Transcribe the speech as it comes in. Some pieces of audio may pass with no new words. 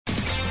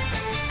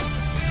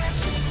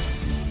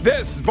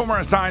This is Boomer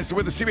Esiason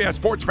with the CBS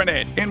Sports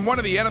Minute. In one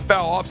of the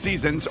NFL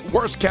offseason's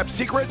worst-kept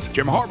secrets,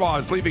 Jim Harbaugh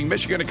is leaving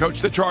Michigan to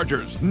coach the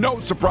Chargers. No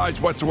surprise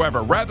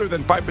whatsoever. Rather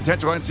than fight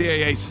potential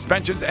NCAA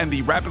suspensions and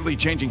the rapidly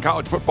changing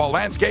college football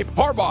landscape,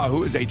 Harbaugh,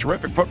 who is a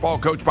terrific football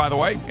coach, by the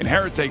way,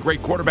 inherits a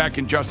great quarterback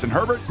in Justin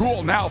Herbert, who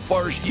will now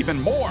flourish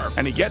even more,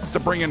 and he gets to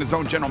bring in his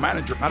own general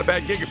manager. Not a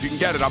bad gig if you can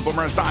get it. I'm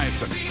Boomer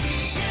Esiason.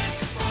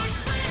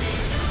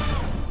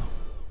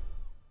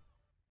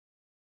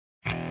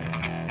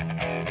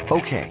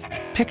 Okay,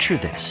 picture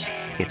this.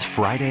 It's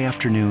Friday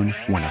afternoon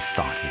when a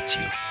thought hits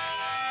you.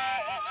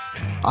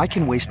 I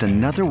can waste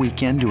another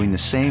weekend doing the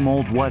same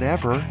old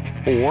whatever,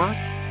 or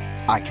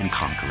I can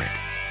conquer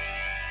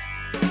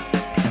it.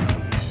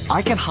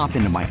 I can hop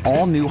into my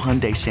all-new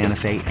Hyundai Santa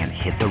Fe and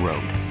hit the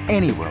road.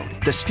 Any road.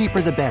 The steeper,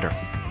 the better.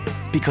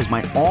 Because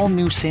my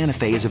all-new Santa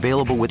Fe is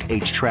available with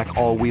H-Track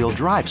all-wheel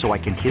drive, so I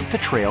can hit the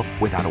trail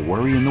without a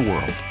worry in the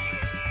world.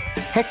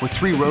 Heck, with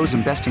 3 rows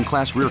and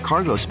best-in-class rear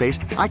cargo space,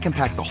 I can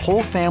pack the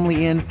whole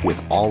family in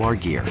with all our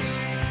gear.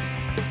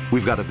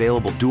 We've got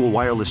available dual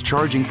wireless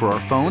charging for our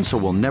phones, so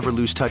we'll never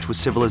lose touch with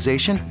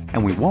civilization,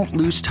 and we won't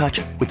lose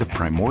touch with the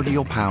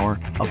primordial power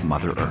of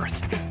Mother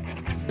Earth.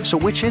 So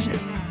which is it?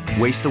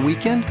 Waste the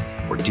weekend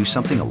or do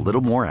something a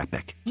little more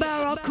epic?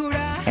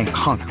 And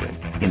conquer it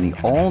in the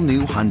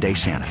all-new Hyundai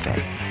Santa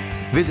Fe.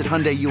 Visit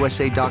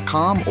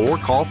HyundaiUSA.com or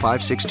call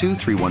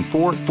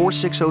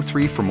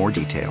 562-314-4603 for more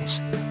details.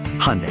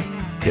 Hyundai,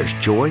 there's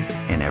joy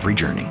in every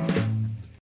journey.